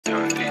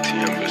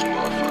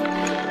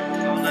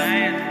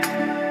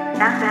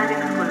FM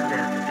exclusive.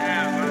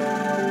 Damn, bro.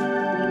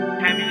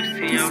 Have you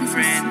seen your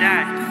friend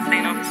die?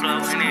 Seen them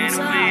floating in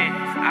the wind.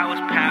 I was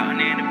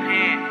pouting in the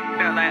pen.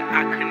 Felt like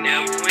I could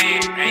never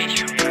win.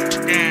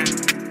 Damn,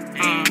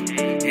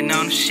 and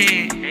on the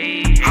shit.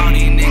 All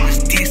these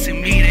niggas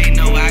dissing me, they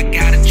know I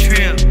got a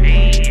trip.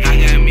 I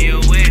got me a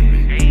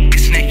weapon.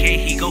 This snake head,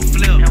 he go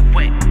flip.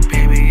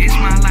 Baby, it's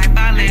my life,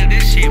 I live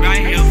this shit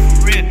right here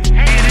for real. Hit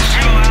the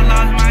show, I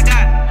lost my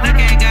God. Look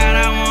at God,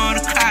 I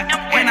wanna cry.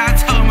 And I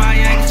told my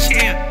young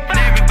chill, but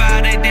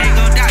everybody they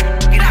go die.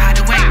 Get out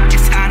of the way,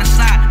 it's time to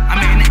slide. I'm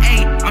in the A,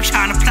 I'm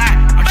trying to plot,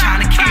 I'm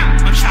trying to kill,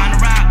 I'm trying to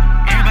rob.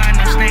 Everybody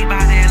know snake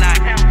by that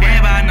life.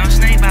 Everybody know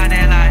snake by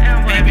that life.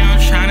 Baby,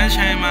 I'm trying to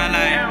change my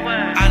life.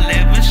 I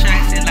live a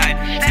sexy life.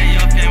 Tell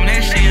your family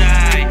that shit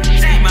alright.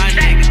 See my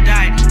nigga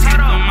die. Tears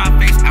on my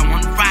face, I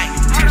wanna write.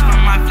 Tears on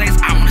my face,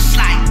 I wanna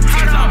slide.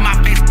 Tears on my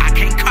face, I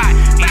can't cry.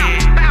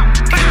 Yeah,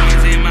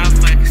 demons in my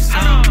fucking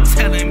soul,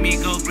 telling me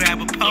go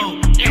grab a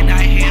pole. And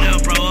I hit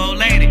up bro, old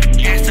lady.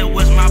 Asked her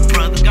was my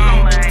brother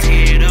gone.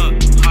 Teared up,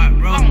 heart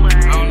broke.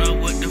 I don't know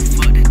what the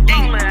fuck to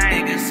think.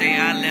 Niggas say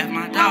I left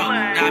my dog.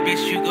 Nah,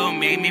 bitch, you gon'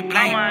 make me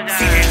blame.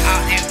 See that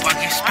out there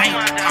fucking Spain.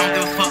 I don't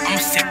give a fuck, I'ma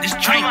sip this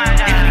drink.